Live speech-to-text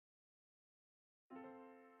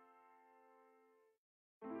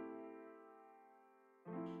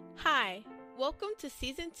Hi, welcome to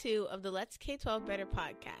Season 2 of the Let's K12 Better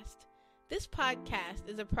podcast. This podcast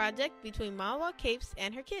is a project between Mama Capes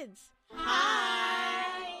and her kids.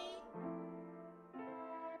 Hi!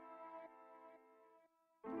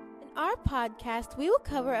 In our podcast, we will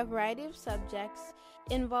cover a variety of subjects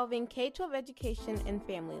involving K12 education and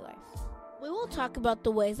family life. We will talk about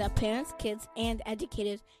the ways that parents, kids, and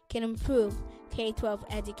educators can improve K12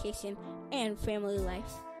 education and family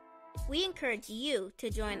life. We encourage you to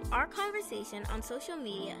join our conversation on social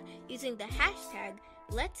media using the hashtag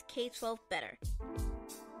 #Let'sK12Better.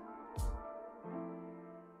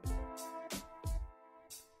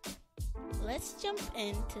 Let's jump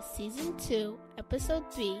into Season 2, Episode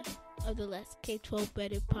 3 of the Let's K12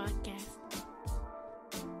 Better podcast.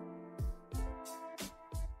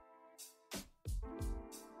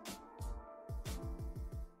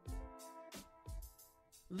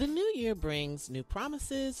 The new year brings new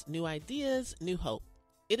promises, new ideas, new hope.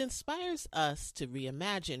 It inspires us to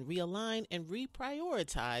reimagine, realign, and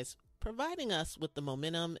reprioritize, providing us with the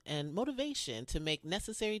momentum and motivation to make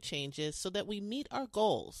necessary changes so that we meet our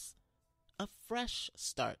goals. A fresh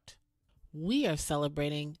start. We are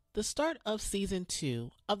celebrating the start of Season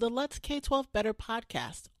 2 of the Let's K12 Better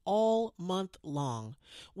podcast all month long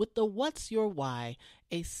with the What's Your Why,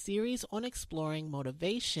 a series on exploring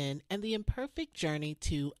motivation and the imperfect journey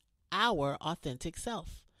to our authentic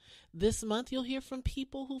self. This month, you'll hear from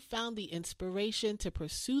people who found the inspiration to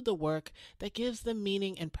pursue the work that gives them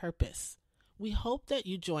meaning and purpose. We hope that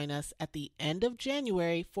you join us at the end of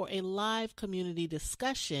January for a live community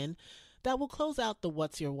discussion that will close out the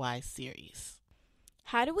What's Your Why series.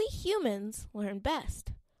 How do we humans learn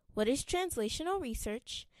best? What is translational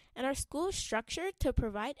research? And are schools structured to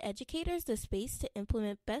provide educators the space to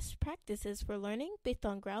implement best practices for learning based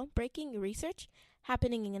on groundbreaking research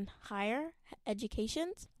happening in higher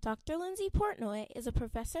educations? Dr. Lindsay Portnoy is a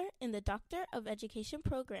professor in the Doctor of Education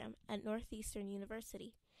program at Northeastern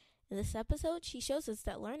University. In this episode, she shows us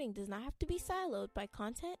that learning does not have to be siloed by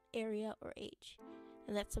content, area, or age,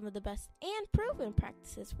 and that some of the best and proven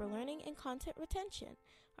practices for learning and content retention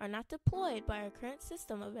are not deployed by our current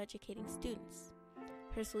system of educating students.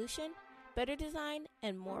 Her solution? Better design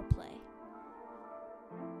and more play.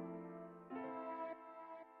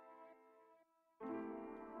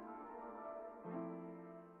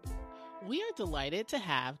 We are delighted to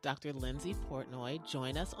have Dr. Lindsay Portnoy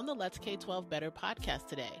join us on the Let's K12 Better podcast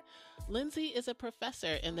today. Lindsay is a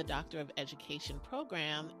professor in the Doctor of Education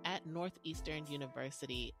program at Northeastern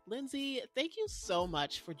University. Lindsay, thank you so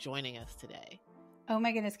much for joining us today. Oh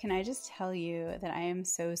my goodness, can I just tell you that I am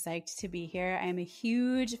so psyched to be here. I am a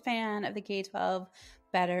huge fan of the K12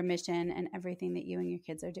 Better mission and everything that you and your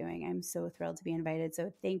kids are doing. I'm so thrilled to be invited.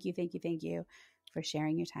 So thank you for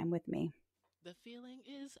sharing your time with me. The feeling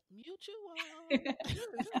is mutual.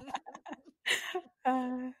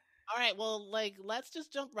 All right, well, let's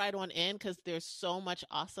just jump right on in because there's so much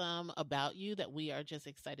awesome about you that we are just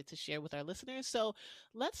excited to share with our listeners. So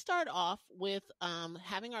let's start off with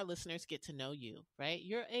having our listeners get to know you, right?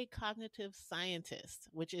 You're a cognitive scientist,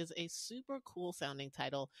 which is a super cool sounding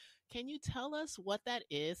title. Can you tell us what that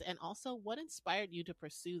is and also what inspired you to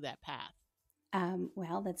pursue that path?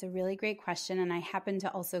 Well, that's a really great question. And I happen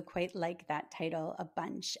to also quite like that title a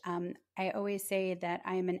bunch. I always say that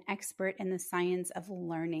I am an expert in the science of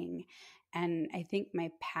learning. And I think my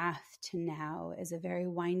path to now is a very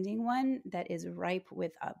winding one that is ripe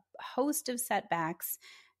with a host of setbacks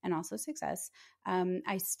and also success.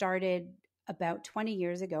 I started about 20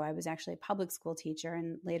 years ago. I was actually a public school teacher,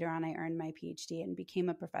 and later on I earned my PhD and became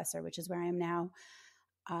a professor, which is where I am now.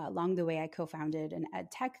 Along the way, I co-founded an ed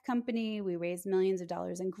tech company. We raised millions of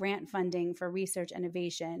dollars in grant funding for research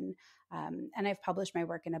innovation. And I've published my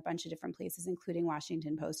work in a bunch of different places, including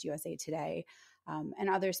Washington Post, USA Today, and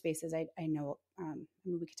other spaces. I know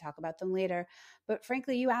we could talk about them later. But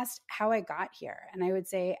frankly, you asked how I got here. And I would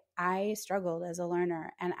say I struggled as a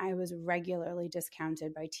learner, and I was regularly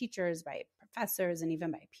discounted by teachers, by professors, and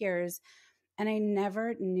even by peers. And I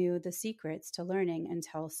never knew the secrets to learning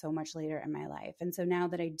until so much later in my life. And so now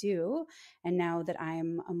that I do, and now that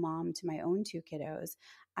I'm a mom to my own two kiddos,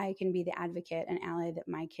 I can be the advocate and ally that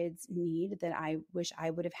my kids need, that I wish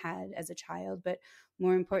I would have had as a child. But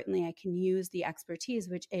more importantly, I can use the expertise,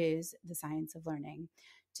 which is the science of learning,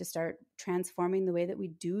 to start transforming the way that we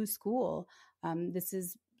do school. This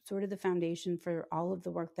is sort of the foundation for all of the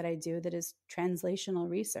work that I do that is translational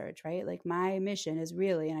research, right? Like my mission is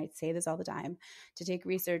really, and I say this all the time, to take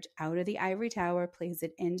research out of the ivory tower, place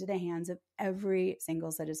it into the hands of every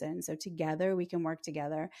single citizen. So together we can work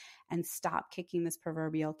together and stop kicking this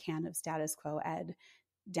proverbial can of status quo ed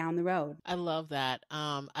down the road. I love that.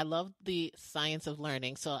 I love the science of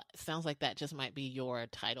learning. So it sounds like that just might be your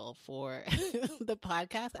title for the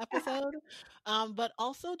podcast episode. But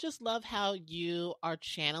also just love how you are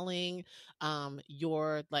channeling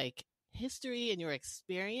your like history and your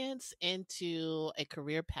experience into a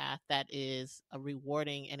career path that is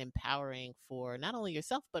rewarding and empowering for not only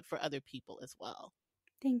yourself, but for other people as well.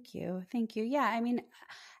 Thank you. Thank you. Yeah, I mean,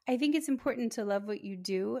 I think it's important to love what you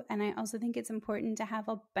do. And I also think it's important to have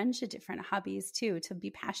a bunch of different hobbies too, to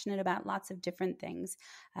be passionate about lots of different things,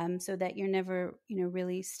 so that you're never,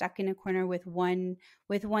 really stuck in a corner with one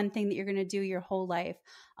thing that you're going to do your whole life.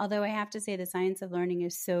 Although I have to say the science of learning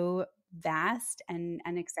is so vast and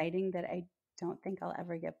exciting that I don't think I'll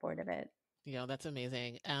ever get bored of it. That's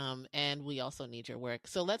amazing. And we also need your work.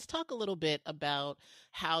 So let's talk a little bit about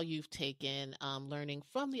how you've taken learning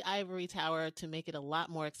from the ivory tower to make it a lot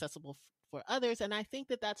more accessible for others. And I think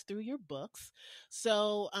that that's through your books.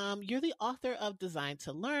 So you're the author of Design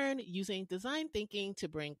to Learn, using design thinking to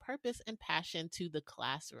bring purpose and passion to the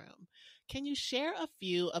classroom. Can you share a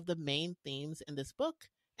few of the main themes in this book?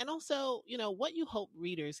 And also, what you hope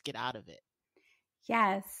readers get out of it?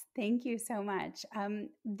 Yes, thank you so much.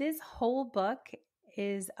 This whole book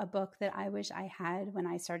is a book that I wish I had when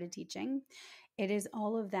I started teaching. It is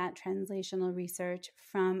all of that translational research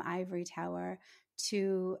from ivory tower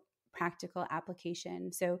to practical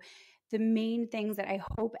application. So the main things that I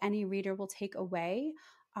hope any reader will take away,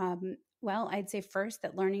 well, I'd say first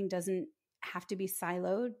that learning doesn't have to be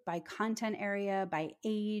siloed by content area, by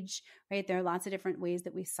age, right? There are lots of different ways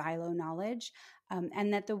that we silo knowledge.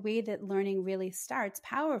 And that the way that learning really starts,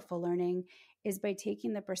 powerful learning, is by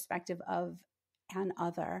taking the perspective of an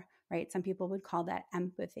other, right? Some people would call that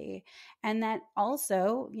empathy. And that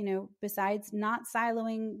also, besides not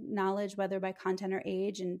siloing knowledge, whether by content or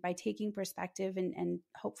age, and by taking perspective and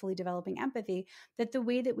hopefully developing empathy, that the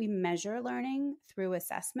way that we measure learning through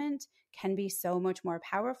assessment can be so much more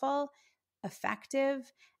powerful,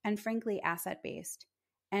 effective, and frankly, asset-based.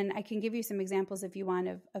 And I can give you some examples if you want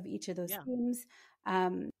of each of those themes.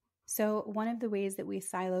 So one of the ways that we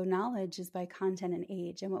silo knowledge is by content and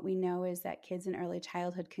age. And what we know is that kids in early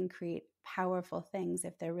childhood can create powerful things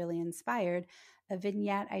if they're really inspired. A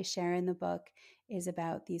vignette I share in the book is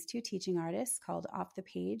about these two teaching artists called Off the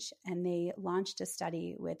Page, and they launched a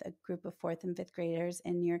study with a group of 4th and 5th graders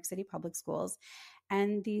in New York City public schools.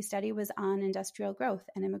 And the study was on industrial growth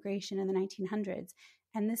and immigration in the 1900s.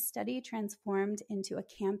 And this study transformed into a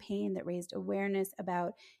campaign that raised awareness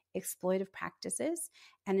about exploitive practices,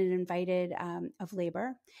 and it invited of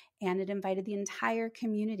labor, and it invited the entire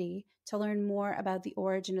community to learn more about the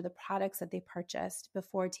origin of the products that they purchased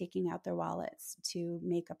before taking out their wallets to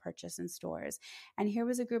make a purchase in stores. And here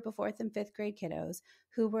was a group of 4th and 5th grade kiddos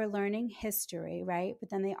who were learning history, right? But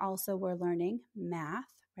then they also were learning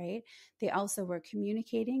math, right? They also were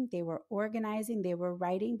communicating, they were organizing, they were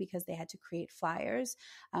writing because they had to create flyers.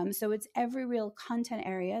 So it's every real content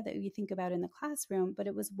area that you think about in the classroom, but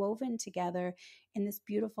it was woven together in this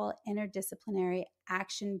beautiful interdisciplinary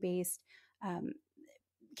action-based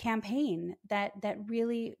campaign that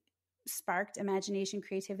really sparked imagination,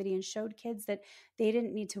 creativity, and showed kids that they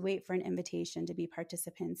didn't need to wait for an invitation to be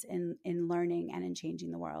participants in learning and in changing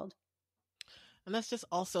the world. And that's just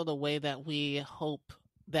also the way that we hope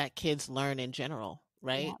that kids learn in general,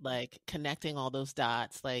 right? Yeah. Like connecting all those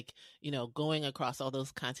dots, like, going across all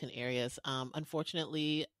those content areas.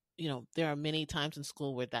 Unfortunately, there are many times in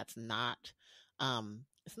school where that's not,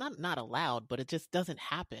 it's not allowed, but it just doesn't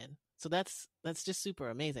happen. So that's just super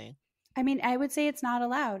amazing. I mean, I would say it's not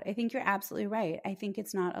allowed. I think you're absolutely right. I think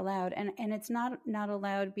it's not allowed. And it's not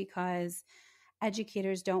allowed because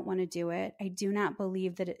educators don't want to do it. I do not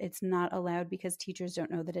believe that it's not allowed because teachers don't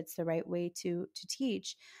know that it's the right way to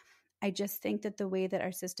teach. I just think that the way that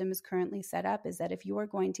our system is currently set up is that if you are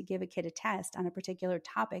going to give a kid a test on a particular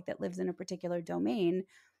topic that lives in a particular domain,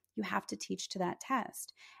 you have to teach to that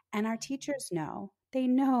test. And our teachers know. They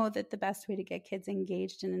know that the best way to get kids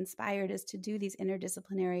engaged and inspired is to do these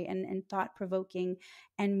interdisciplinary and thought-provoking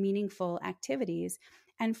and meaningful activities.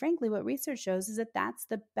 And frankly, what research shows is that that's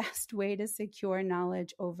the best way to secure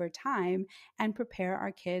knowledge over time and prepare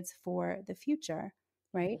our kids for the future,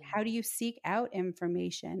 right? Mm-hmm. How do you seek out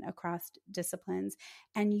information across disciplines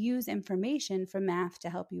and use information from math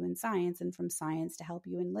to help you in science and from science to help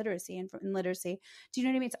you in literacy and from literacy? Do you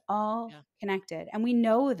know what I mean? It's all connected. And we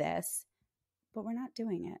know this, but we're not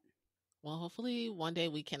doing it. Well, hopefully one day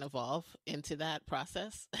we can evolve into that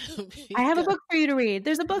process. I have a book for you to read.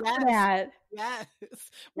 There's a book for that. Yes.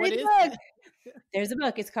 What is it? There's a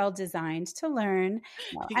book. It's called Designed to Learn.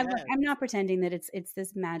 No, I'm not pretending that it's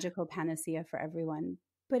this magical panacea for everyone,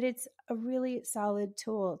 but it's a really solid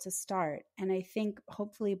tool to start. And I think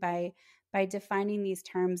hopefully by defining these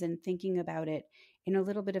terms and thinking about it in a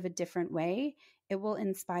little bit of a different way, it will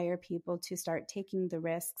inspire people to start taking the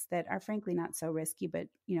risks that are frankly not so risky, but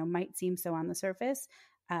might seem so on the surface.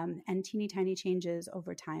 And teeny tiny changes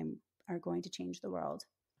over time are going to change the world.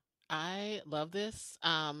 I love this.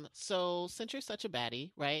 So since you're such a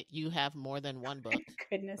baddie, right? You have more than one book,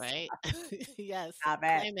 Goodness, right? Yes, stop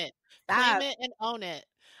it. claim it, claim Stop. it, and own it.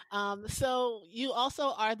 So you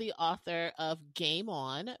also are the author of Game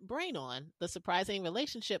On, Brain On: The Surprising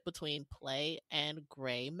Relationship Between Play and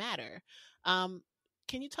Gray Matter. Um,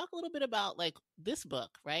 can you talk a little bit about like this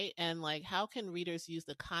book, right? And like how can readers use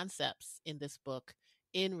the concepts in this book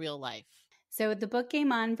in real life? So the book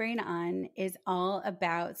Game On, Brain On is all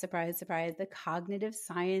about, surprise, surprise, the cognitive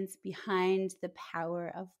science behind the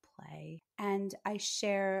power of play. And I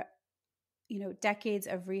share, decades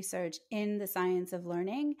of research in the science of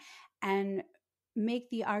learning and make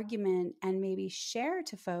the argument and maybe share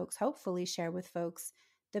to folks, hopefully share with folks,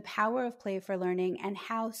 the power of play for learning and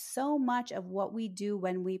how so much of what we do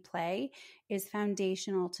when we play is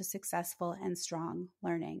foundational to successful and strong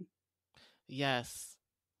learning. Yes.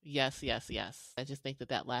 Yes, yes, yes. I just think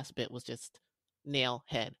that last bit was just nail,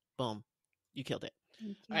 head, boom. You killed it.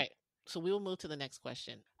 Thank All you. right. So we will move to the next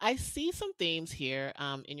question. I see some themes here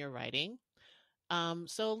in your writing.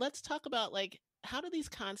 So let's talk about like how do these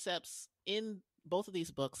concepts in both of these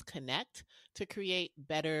books connect to create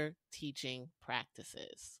better teaching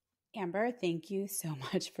practices? Amber, thank you so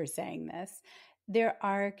much for saying this. There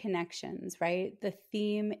are connections, right? The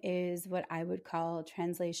theme is what I would call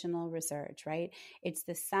translational research, right? It's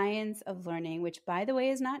the science of learning, which, by the way,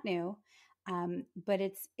 is not new, but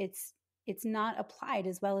it's not applied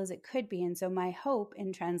as well as it could be. And so, my hope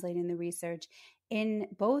in translating the research in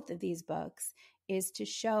both of these books is to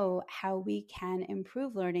show how we can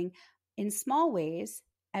improve learning in small ways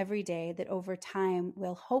every day that over time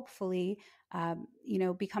will hopefully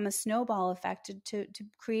become a snowball effect to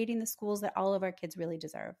creating the schools that all of our kids really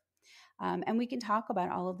deserve. And we can talk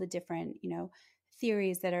about all of the different,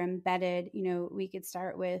 theories that are embedded. We could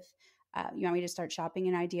start with, you want me to start shopping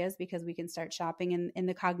in ideas because we can start shopping in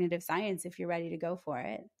the cognitive science if you're ready to go for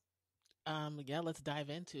it. Yeah, let's dive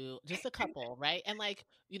into just a couple, right? And like,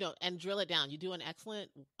 and drill it down. You do an excellent,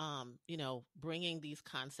 bringing these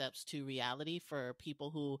concepts to reality for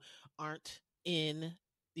people who aren't in,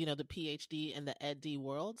 the PhD and the EdD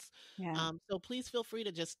worlds. Yeah. So please feel free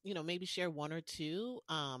to just, maybe share one or two,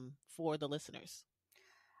 for the listeners.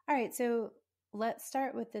 All right. So let's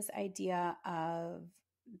start with this idea of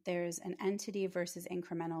there's an entity versus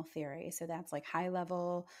incremental theory. So that's like high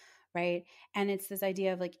level, right? And it's this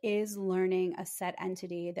idea of like, is learning a set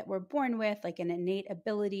entity that we're born with, like an innate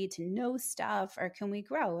ability to know stuff, or can we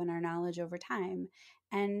grow in our knowledge over time?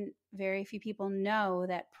 And very few people know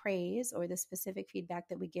that praise or the specific feedback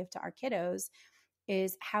that we give to our kiddos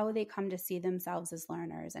is how they come to see themselves as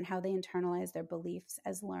learners and how they internalize their beliefs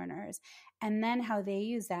as learners, and then how they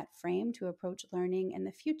use that frame to approach learning in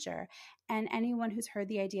the future. And anyone who's heard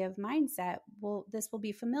the idea of mindset, this will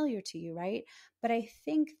be familiar to you, right? But I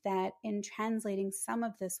think that in translating some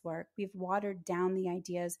of this work, we've watered down the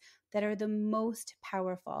ideas that are the most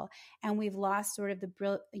powerful, and we've lost sort of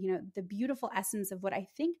the beautiful essence of what I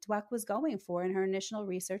think Dweck was going for in her initial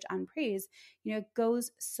research on praise. It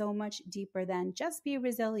goes so much deeper than just be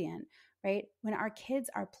resilient, right? When our kids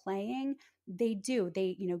are playing, they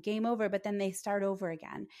game over, but then they start over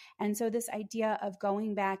again. And so this idea of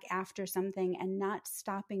going back after something and not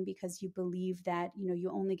stopping because you believe that,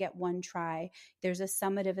 you only get one try. There's a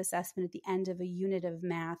summative assessment at the end of a unit of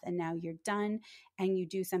math, and now you're done and you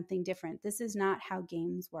do something different. This is not how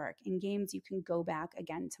games work. In games, you can go back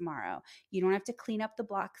again tomorrow. You don't have to clean up the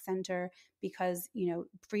block center because,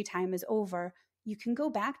 free time is over. You can go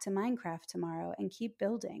back to Minecraft tomorrow and keep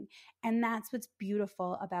building. And that's what's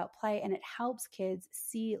beautiful about play. And it helps kids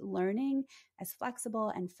see learning as flexible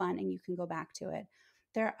and fun, and you can go back to it.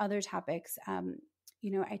 There are other topics.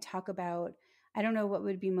 I talk about, I don't know what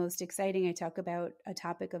would be most exciting. I talk about a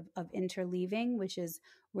topic of interleaving, which is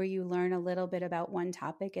where you learn a little bit about one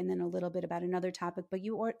topic and then a little bit about another topic, but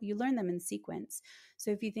you learn them in sequence. So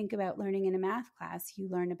if you think about learning in a math class, you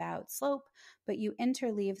learn about slope, but you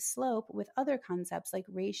interleave slope with other concepts like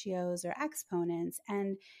ratios or exponents.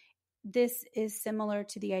 And this is similar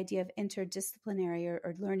to the idea of interdisciplinary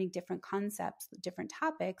or learning different concepts, different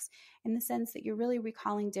topics, in the sense that you're really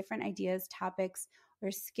recalling different ideas, topics,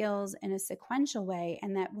 or skills in a sequential way.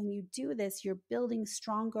 And that when you do this, you're building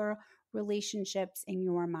stronger relationships in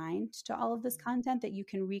your mind to all of this content that you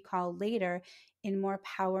can recall later in more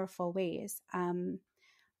powerful ways.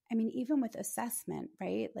 I mean, even with assessment,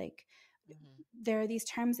 right? Like Mhm. there are these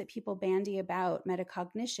terms that people bandy about,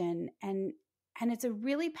 metacognition, and it's a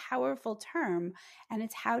really powerful term. And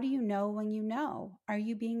it's, how do you know when you know? Are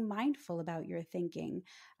you being mindful about your thinking?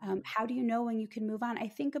 How do you know when you can move on? I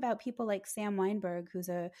think about people like Sam Weinberg, who's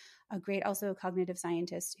a great, also a cognitive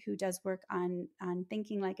scientist who does work on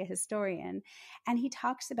thinking like a historian. And he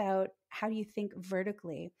talks about, how do you think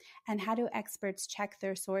vertically, and how do experts check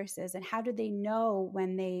their sources, and how do they know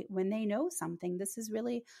when they know something? This is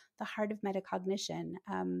really the heart of metacognition.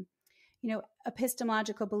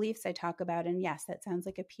 Epistemological beliefs I talk about, and yes, that sounds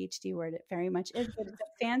like a PhD word. It very much is, but it's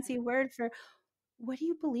a fancy word for, what do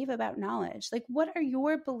you believe about knowledge? Like, what are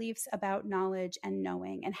your beliefs about knowledge and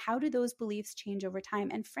knowing, and how do those beliefs change over time?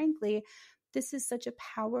 And frankly, this is such a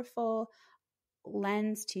powerful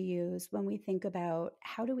lens to use when we think about,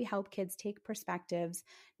 how do we help kids take perspectives,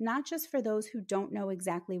 not just for those who don't know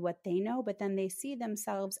exactly what they know, but then they see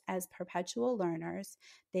themselves as perpetual learners.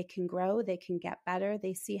 They can grow, they can get better,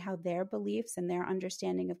 they see how their beliefs and their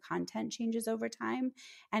understanding of content changes over time,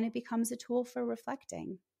 and it becomes a tool for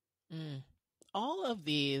reflecting. Mm. All of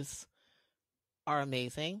these are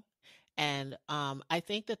amazing. And I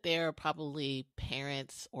think that there are probably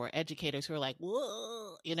parents or educators who are like,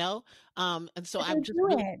 whoa, and so But they I'm just do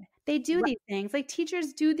really, it. They do right. these things. Like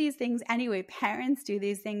teachers do these things anyway. Parents do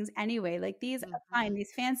these things anyway. Like these are fine. Mhm.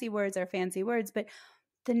 These fancy words are fancy words, but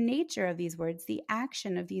the nature of these words, the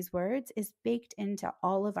action of these words is baked into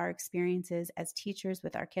all of our experiences as teachers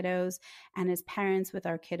with our kiddos and as parents with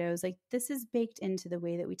our kiddos. Like this is baked into the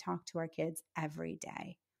way that we talk to our kids every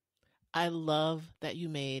day. I love that you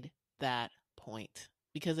made that point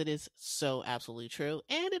because it is so absolutely true.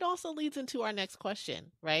 And it also leads into our next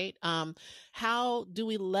question, right? How do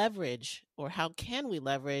we leverage, or how can we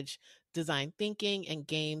leverage design thinking and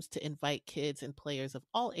games to invite kids and players of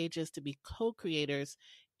all ages to be co-creators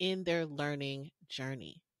in their learning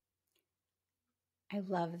journey? I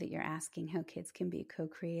love that you're asking how kids can be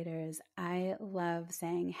co-creators. I love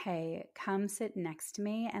saying, hey, come sit next to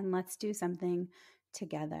me and let's do something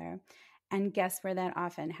together. And guess where that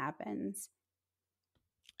often happens?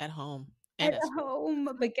 At home At and at school. home.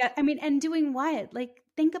 But and doing what? Like,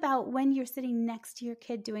 think about when you're sitting next to your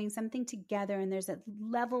kid doing something together and there's a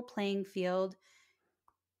level playing field.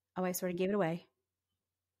 Oh, I sort of gave it away.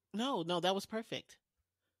 No, no, that was perfect.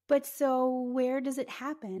 But so where does it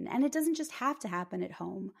happen? And it doesn't just have to happen at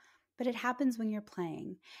home, but it happens when you're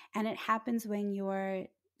playing. And it happens when your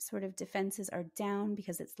sort of defenses are down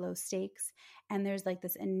because it's low stakes and there's like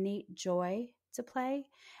this innate joy to play.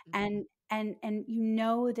 Mhm. And you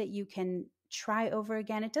know that you can try over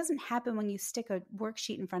again. It doesn't happen when you stick a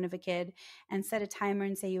worksheet in front of a kid and set a timer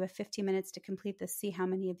and say you have 50 minutes to complete this, see how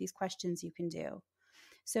many of these questions you can do.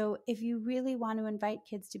 So, if you really want to invite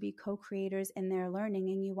kids to be co creators in their learning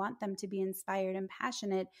and you want them to be inspired and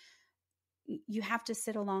passionate, you have to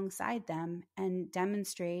sit alongside them and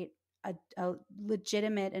demonstrate a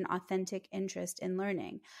legitimate and authentic interest in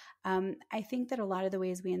learning. I think that a lot of the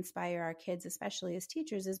ways we inspire our kids, especially as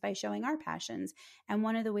teachers, is by showing our passions. And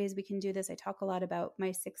one of the ways we can do this, I talk a lot about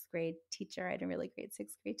my sixth grade teacher. I had a really great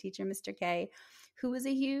sixth grade teacher, Mr. K, who was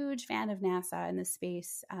a huge fan of NASA and the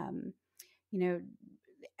space. You know,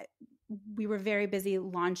 we were very busy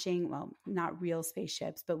launching, well, not real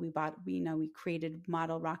spaceships, but we created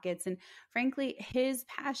model rockets. And frankly, his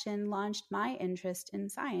passion launched my interest in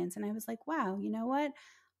science. And I was like, wow, you know what?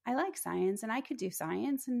 I like science and I could do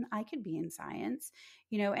science and I could be in science,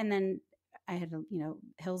 and then I had,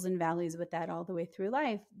 hills and valleys with that all the way through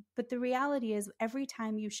life. But the reality is, every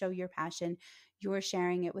time you show your passion, you're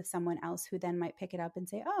sharing it with someone else who then might pick it up and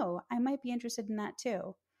say, oh, I might be interested in that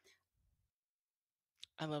too.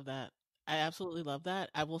 I love that. I absolutely love that.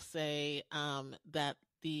 I will say that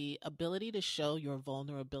the ability to show your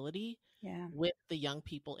vulnerability Yeah. with the young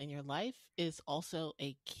people in your life is also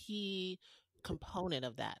a key component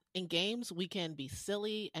of that. In games, we can be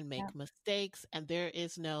silly and Yeah. make mistakes, and there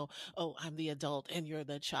is no, oh, I'm the adult and you're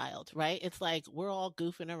the child, right? It's like we're all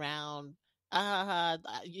goofing around.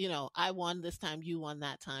 I won this time, you won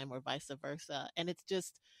that time, or vice versa. And it's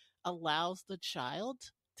just allows the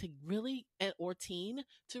child to really, or teen,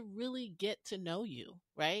 to really get to know you,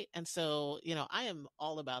 right? And so, I am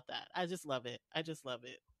all about that. I just love it. I just love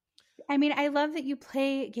it. I mean, I love that you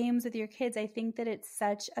play games with your kids. I think that it's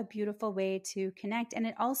such a beautiful way to connect. And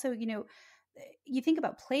it also, you think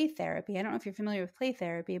about play therapy. I don't know if you're familiar with play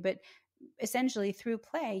therapy, but essentially through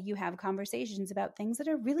play, you have conversations about things that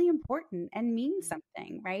are really important and mean Mhm.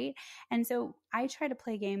 something, right? And so I try to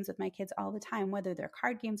play games with my kids all the time, whether they're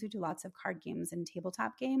card games. We do lots of card games and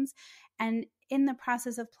tabletop games. And in the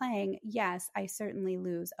process of playing, yes, I certainly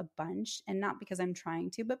lose a bunch, and not because I'm trying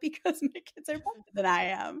to, but because my kids are better than I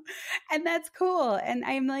am. And that's cool. And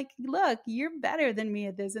I'm like, look, you're better than me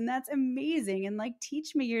at this. And that's amazing. And like,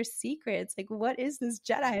 teach me your secrets. Like, what is this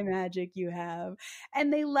Jedi magic you have?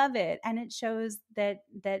 And they love it. And it shows that,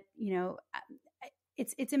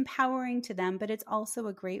 it's empowering to them, but it's also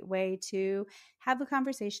a great way to have a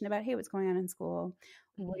conversation about, hey, what's going on in school?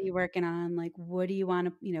 What are you working on? Like, what do you want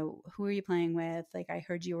to, who are you playing with? Like, I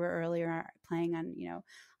heard you were earlier playing on,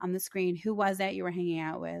 on the screen. Who was that you were hanging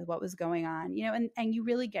out with? What was going on? And you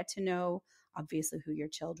really get to know, obviously, who your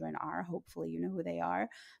children are. Hopefully, you know who they are.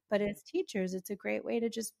 But as teachers, it's a great way to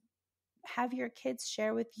just have your kids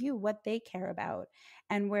share with you what they care about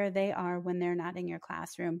and where they are when they're not in your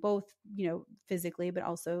classroom, both, physically, but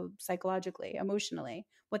also psychologically, emotionally,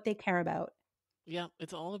 what they care about. Yeah,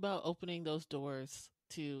 it's all about opening those doors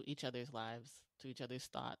to each other's lives, to each other's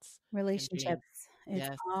thoughts and dreams. Relationships. It's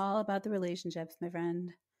Yes. all about the relationships, my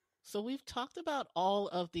friend. So we've talked about all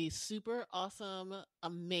of these super awesome,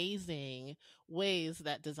 amazing ways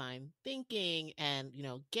that design thinking and,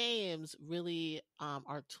 games really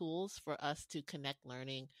are tools for us to connect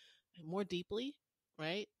learning more deeply,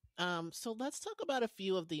 right? So let's talk about a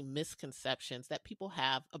few of the misconceptions that people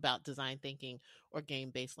have about design thinking or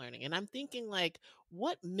game-based learning. And I'm thinking like,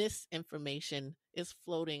 what misinformation is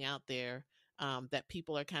floating out there that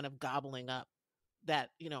people are kind of gobbling up that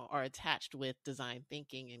are attached with design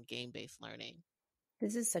thinking and game-based learning?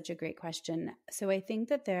 This is such a great question. So I think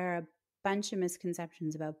that there are a bunch of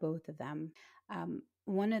misconceptions about both of them.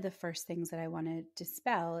 One of the first things that I want to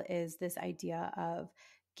dispel is this idea of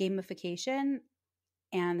gamification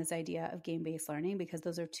and this idea of game-based learning, because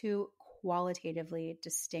those are two qualitatively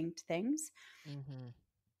distinct things. Mm-hmm.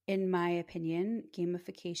 In my opinion,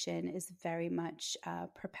 gamification is very much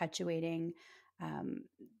perpetuating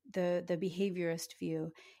the behaviorist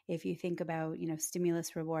view. If you think about,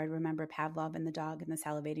 stimulus reward, remember Pavlov and the dog and the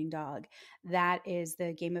salivating dog. That is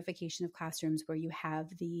the gamification of classrooms where you have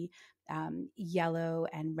the yellow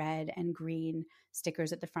and red and green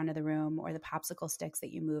stickers at the front of the room, or the popsicle sticks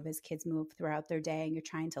that you move as kids move throughout their day, and you're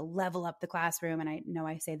trying to level up the classroom. And I know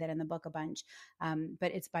I say that in the book a bunch,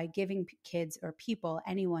 but it's by giving kids or people,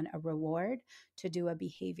 anyone, a reward to do a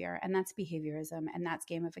behavior. And that's behaviorism, and that's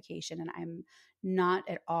gamification. And I'm not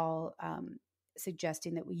at all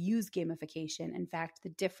suggesting that we use gamification. In fact, the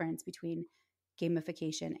difference between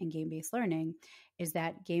gamification and game-based learning is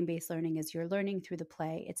that game-based learning is you're learning through the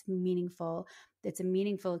play. It's meaningful. It's a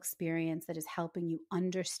meaningful experience that is helping you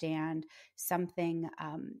understand something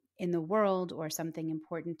in the world or something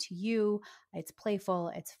important to you. It's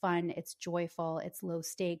playful, it's fun, it's joyful, it's low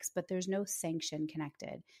stakes, but there's no sanction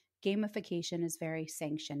connected. Gamification is very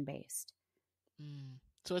sanction-based.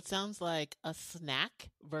 So it sounds like a snack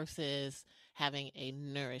versus having a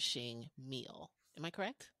nourishing meal. Am I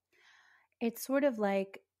correct? It's sort of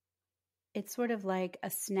like a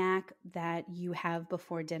snack that you have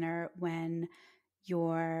before dinner when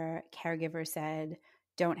your caregiver said,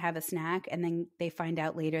 don't have a snack, and then they find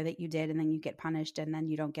out later that you did, and then you get punished, and then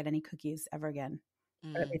you don't get any cookies ever again.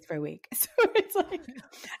 Or at least for a week. So it's like,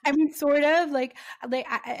 I mean, sort of like,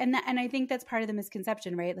 and I think that's part of the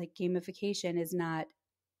misconception, right? Like, gamification is not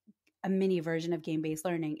a mini version of game-based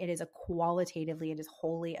learning. It is it is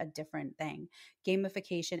wholly a different thing.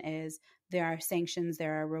 Gamification is, there are sanctions,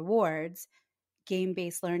 there are rewards.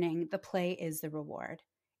 Game-based learning, the play is the reward.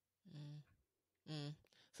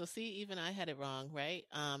 So see, even I had it wrong, right?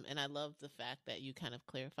 And I love the fact that you kind of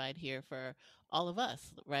clarified here for all of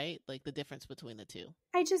us, right? Like the difference between the two.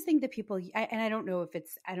 I just think that people, and I don't know if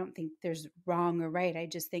I don't think there's wrong or right. I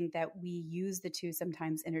just think that we use the two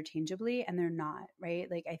sometimes interchangeably, and they're not, right?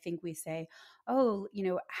 Like, I think we say, oh,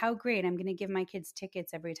 how great, I'm going to give my kids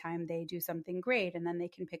tickets every time they do something great, and then they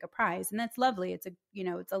can pick a prize. And that's lovely. It's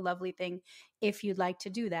a lovely thing if you'd like to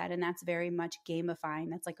do that. And that's very much gamifying.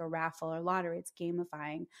 That's like a raffle or lottery. It's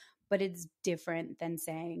gamifying, but it's different than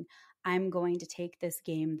saying, I'm going to take this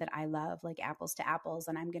game that I love, like Apples to Apples,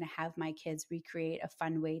 and I'm going to have my kids recreate a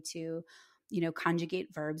fun way to,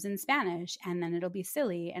 conjugate verbs in Spanish. And then it'll be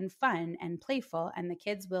silly and fun and playful, and the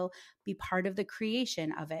kids will be part of the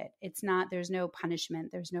creation of it. There's no punishment,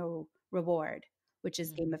 there's no reward, which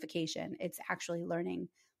is gamification. It's actually learning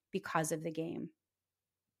because of the game.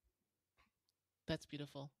 That's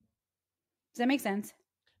beautiful. Does that make sense?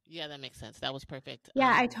 Yeah, that makes sense. That was perfect.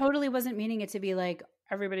 Yeah, I totally wasn't meaning it to be like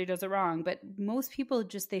everybody does it wrong, but most people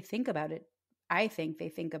they think about it. I think they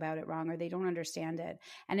think about it wrong, or they don't understand it.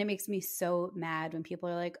 And it makes me so mad when people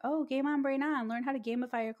are like, oh, game on, brain on, learn how to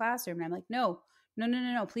gamify your classroom. And I'm like, no,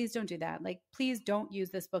 No. Please don't do that. Like, please don't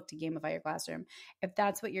use this book to gamify your classroom. If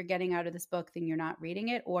that's what you're getting out of this book, then you're not reading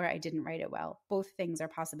it, or I didn't write it well. Both things are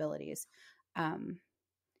possibilities. Um,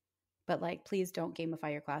 but like, please don't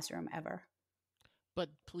gamify your classroom ever. But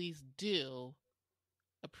please do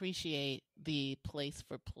appreciate the place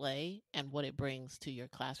for play and what it brings to your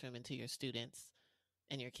classroom and to your students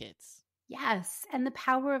and your kids. Yes. And the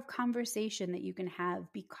power of conversation that you can have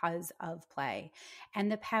because of play, and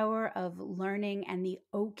the power of learning, and the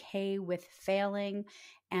okay with failing,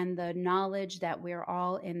 and the knowledge that we're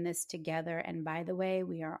all in this together. And by the way,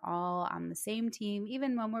 we are all on the same team,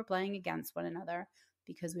 even when we're playing against one another,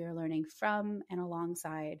 because we are learning from and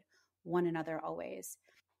alongside one another always.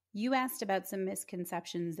 You asked about some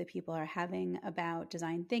misconceptions that people are having about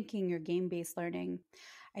design thinking or game based learning.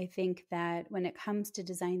 I think that when it comes to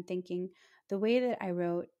design thinking, the way that I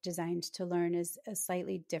wrote Designed to Learn is a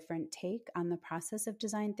slightly different take on the process of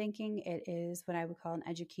design thinking. It is what I would call an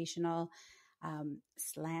educational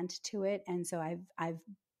slant to it. And so I've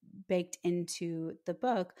baked into the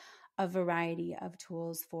book a variety of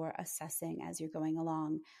tools for assessing as you're going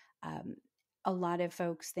along. A lot of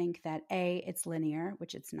folks think that A, it's linear,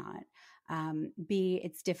 which it's not. B,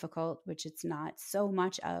 it's difficult, which it's not. So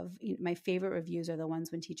much of my favorite reviews are the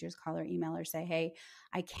ones when teachers call or email or say, hey,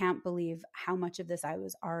 I can't believe how much of this I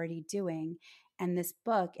was already doing. And this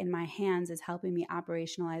book in my hands is helping me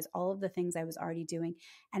operationalize all of the things I was already doing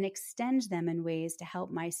and extend them in ways to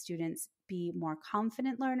help my students be more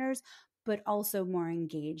confident learners, but also more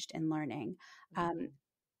engaged in learning.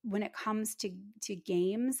 When it comes to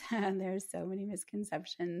games, there's so many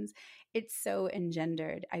misconceptions. It's so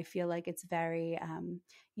engendered. I feel like it's very,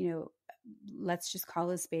 let's just call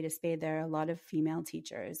a spade a spade. There are a lot of female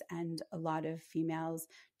teachers, and a lot of females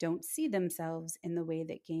don't see themselves in the way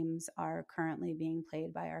that games are currently being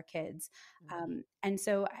played by our kids. And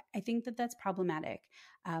so I think that that's problematic.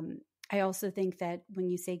 I also think that when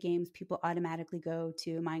you say games, people automatically go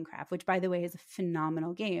to Minecraft, which, by the way, is a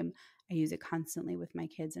phenomenal game. I use it constantly with my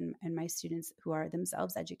kids, and my students who are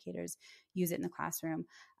themselves educators use it in the classroom.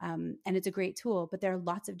 And it's a great tool, but there are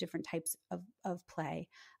lots of different types of play.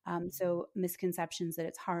 So misconceptions that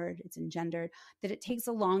it's hard, it's engendered, that it takes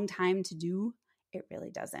a long time to do, it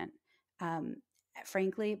really doesn't.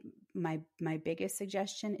 Frankly, my biggest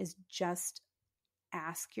suggestion is just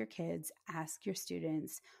ask your kids, ask your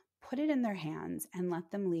students, put it in their hands and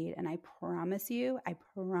let them lead. And I promise you,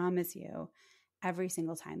 every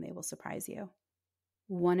single time they will surprise you.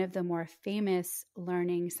 One of the more famous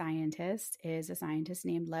learning scientists is a scientist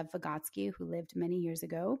named Lev Vygotsky, who lived many years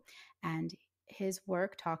ago. And his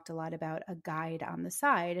work talked a lot about a guide on the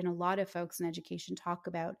side. And a lot of folks in education talk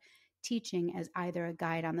about teaching as either a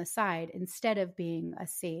guide on the side instead of being a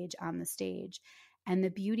sage on the stage. And the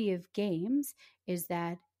beauty of games is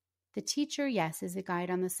that the teacher, yes, is a guide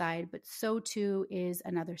on the side, but so too is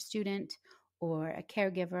another student or a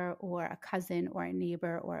caregiver or a cousin or a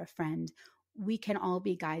neighbor or a friend. We can all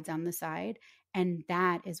be guides on the side. And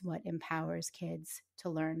that is what empowers kids to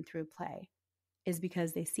learn through play, is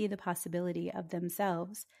because they see the possibility of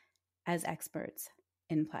themselves as experts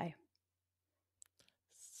in play.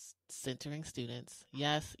 Centering students.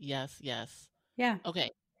 Yes. Yeah.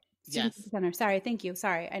 Okay. Student Yes. center. Sorry. Thank you.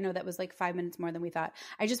 Sorry. I know that was like 5 minutes more than we thought.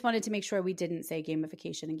 I just wanted to make sure we didn't say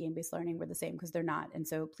gamification and game-based learning were the same, because they're not. And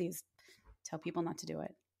so please tell people not to do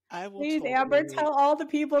it. I will Please, totally Amber, tell all the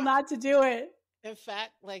people not to do it. In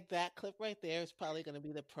fact, like that clip right there is probably going to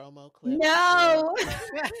be the promo clip. No,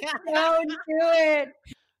 don't do it.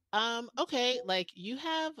 Okay, like you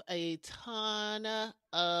have a ton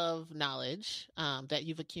of knowledge that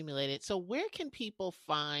you've accumulated. So where can people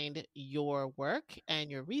find your work and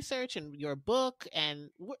your research and your book, and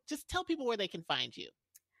just tell people where they can find you?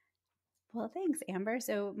 Well, thanks, Amber.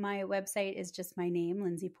 So my website is just my name,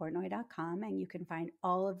 lindsayportnoy.com, and you can find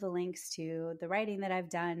all of the links to the writing that I've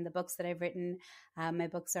done, the books that I've written. My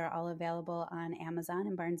books are all available on Amazon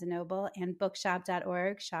and Barnes & Noble and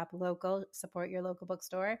bookshop.org. Shop local, support your local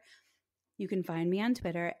bookstore. You can find me on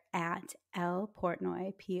Twitter at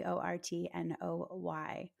lportnoy,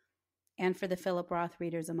 Portnoy. And for the Philip Roth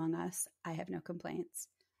readers among us, I have no complaints.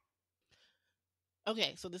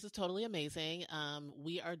 Okay, so this is totally amazing.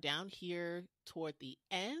 We are down here toward the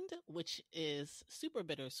end, which is super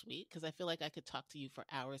bittersweet because I feel like I could talk to you for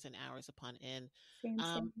hours and hours upon end. Same.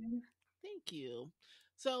 Thank you.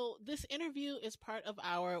 So this interview is part of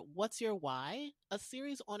our What's Your Why, a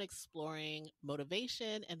series on exploring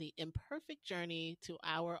motivation and the imperfect journey to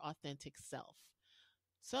our authentic self.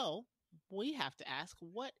 So we have to ask,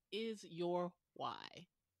 what is your why?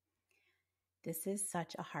 This is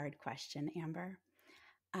such a hard question, Amber.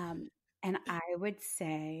 And I would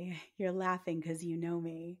say, you're laughing because you know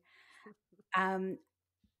me.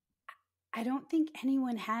 I don't think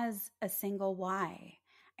anyone has a single why.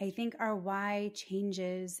 I think our why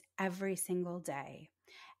changes every single day.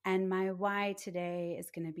 And my why today is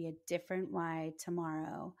going to be a different why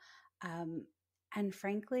tomorrow. And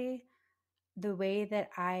frankly, the way that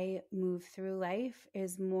I move through life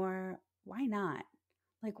is more, why not?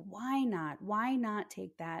 Like, why not? Why not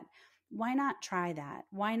take that? Why not try that?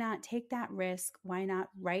 Why not take that risk? Why not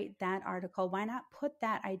write that article? Why not put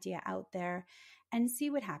that idea out there and see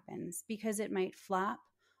what happens? Because it might flop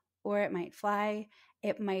or it might fly.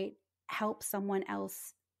 It might help someone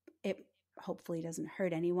else. It hopefully doesn't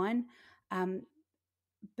hurt anyone.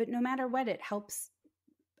 But no matter what, it helps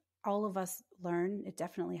all of us learn. It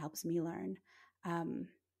definitely helps me learn.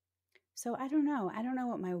 So I don't know. I don't know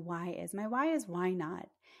what my why is. My why is why not?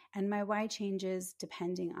 And my why changes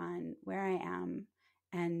depending on where I am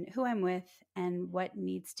and who I'm with and what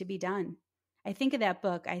needs to be done. I think of that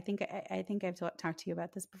book. I think I've talked to you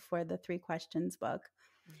about this before, the 3 Questions book.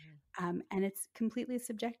 Mm-hmm. And it's completely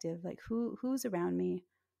subjective. Like who's around me,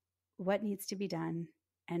 what needs to be done,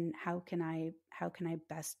 and how can I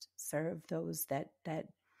best serve those that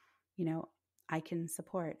I can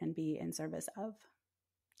support and be in service of.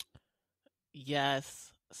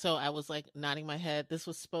 Yes. So I was like nodding my head. This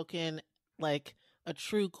was spoken like a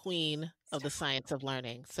true queen of the science of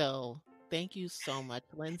learning. So thank you so much,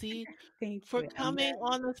 Lindsay, for coming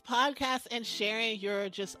on this podcast and sharing your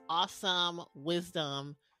just awesome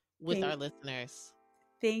wisdom with our listeners.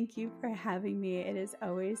 Thank you for having me. It is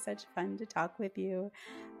always such fun to talk with you.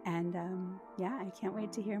 And I can't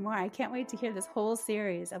wait to hear more. I can't wait to hear this whole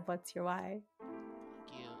series of What's Your Why.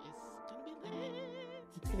 Thank you. It's going to be lit.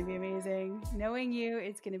 It's going to be amazing. Knowing you,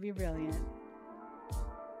 it's going to be brilliant.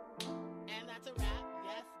 And that's a wrap.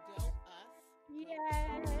 Yes, go us. Yay!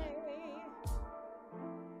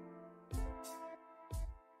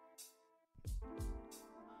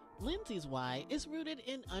 Lindsay's why is rooted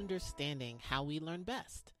in understanding how we learn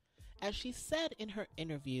best. As she said in her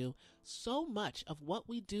interview, so much of what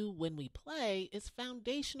we do when we play is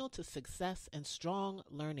foundational to success and strong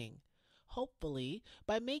learning. Hopefully,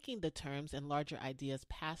 by making the terms and larger ideas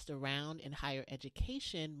passed around in higher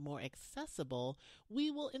education more accessible, we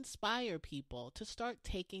will inspire people to start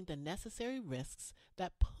taking the necessary risks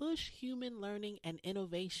that push human learning and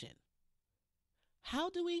innovation. How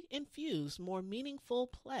do we infuse more meaningful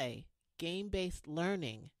play, game-based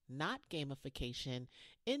learning, not gamification,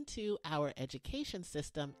 into our education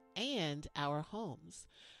system and our homes?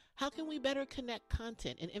 How can we better connect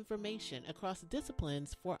content and information across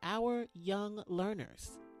disciplines for our young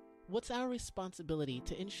learners? What's our responsibility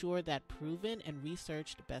to ensure that proven and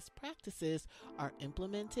researched best practices are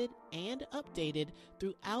implemented and updated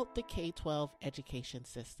throughout the K12 education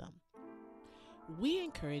system? We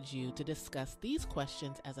encourage you to discuss these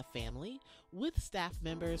questions as a family, with staff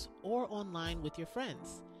members, or online with your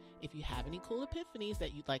friends. If you have any cool epiphanies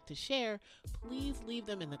that you'd like to share, please leave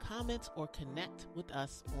them in the comments or connect with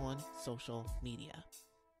us on social media.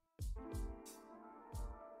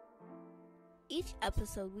 Each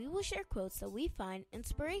episode, we will share quotes that we find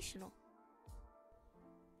inspirational.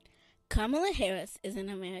 Kamala Harris is an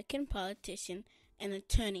American politician and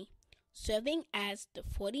attorney, serving as the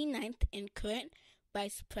 49th and current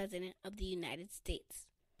Vice President of the United States.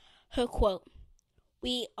 Her quote,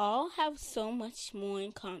 "We all have so much more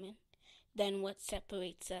in common than what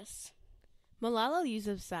separates us." Malala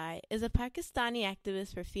Yousafzai is a Pakistani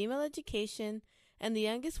activist for female education and the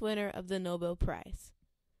youngest winner of the Nobel Prize.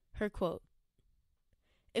 Her quote,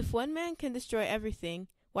 "If one man can destroy everything,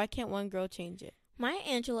 why can't one girl change it?" Maya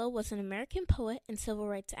Angelou was an American poet and civil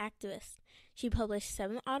rights activist. She published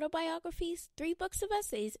 7 autobiographies, 3 books of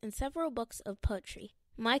essays, and several books of poetry.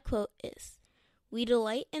 My quote is, "We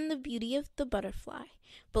delight in the beauty of the butterfly,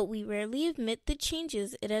 but we rarely admit the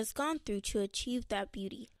changes it has gone through to achieve that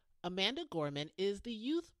beauty." Amanda Gorman is the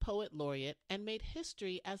Youth Poet Laureate and made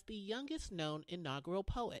history as the youngest known inaugural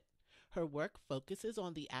poet. Her work focuses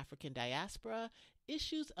on the African diaspora,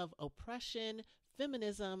 issues of oppression,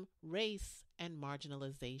 feminism, race, and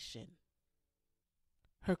marginalization.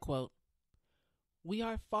 Her quote, "We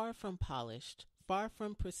are far from polished, far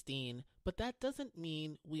from pristine, but that doesn't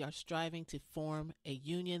mean we are striving to form a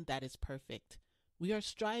union that is perfect. We are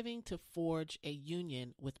striving to forge a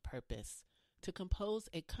union with purpose, to compose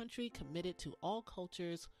a country committed to all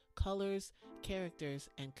cultures, colors, characters,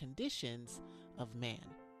 and conditions of man."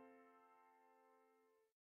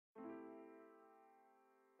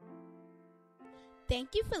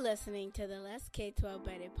 Thank you for listening to the Let's K12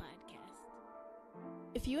 Better podcast.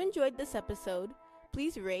 If you enjoyed this episode,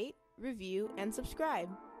 please rate, review, and subscribe.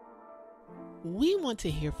 We want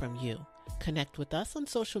to hear from you. Connect with us on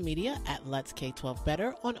social media at Let's K12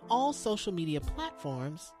 Better on all social media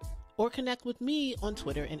platforms, or connect with me on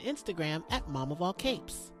Twitter and Instagram at Mom of All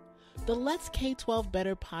Capes. The Let's K12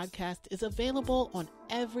 Better podcast is available on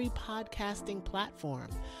every podcasting platform.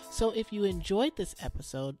 So if you enjoyed this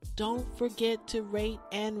episode, don't forget to rate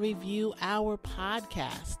and review our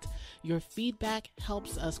podcast. Your feedback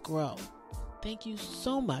helps us grow. Thank you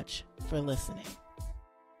so much for listening.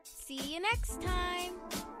 See you next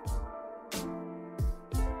time.